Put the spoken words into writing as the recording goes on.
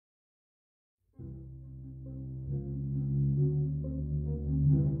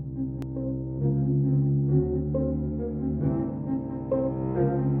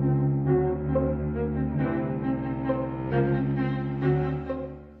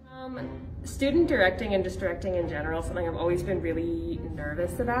Student directing and just directing in general, something I've always been really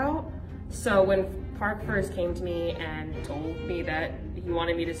nervous about. So when Parke first came to me and told me that he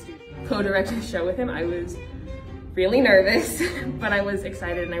wanted me to co-direct a show with him, I was really nervous, but I was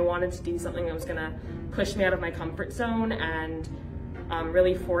excited and I wanted to do something that was gonna push me out of my comfort zone and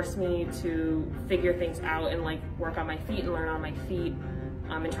really force me to figure things out and like work on my feet and learn on my feet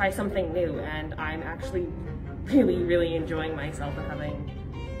and try something new. And I'm actually really enjoying myself and having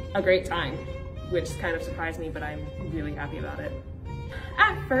a great time, which kind of surprised me, but I'm really happy about it.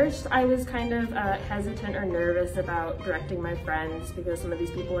 At first, I was kind of hesitant or nervous about directing my friends because some of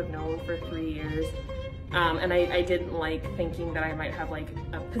these people I've known for 3 years. And I didn't like thinking that I might have like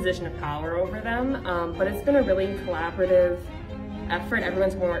a position of power over them, but it's been a really collaborative effort.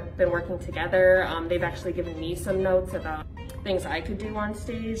 Everyone's been working together. They've actually given me some notes about things I could do on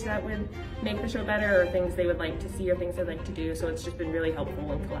stage that would make the show better, or things they would like to see, or things I'd like to do. So it's just been really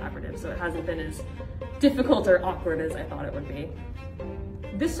helpful and collaborative. So it hasn't been as difficult or awkward as I thought it would be.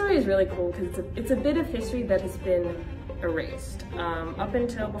 This story is really cool because it's a bit of history that has been erased. Up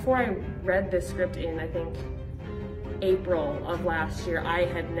until before I read this script in, I think, April of last year, I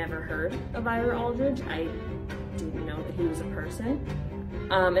had never heard of Ira Aldridge. I didn't know that he was a person.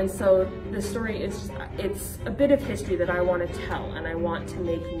 And so the story is just, it's a bit of history that I want to tell and I want to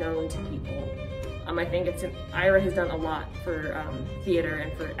make known to people. I think Ira has done a lot for theater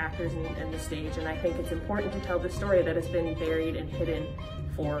and for actors and the stage, and I think it's important to tell the story that has been buried and hidden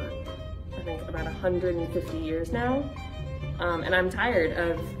for, I think, about 150 years now. And I'm tired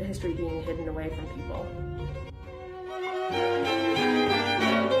of history being hidden away from people.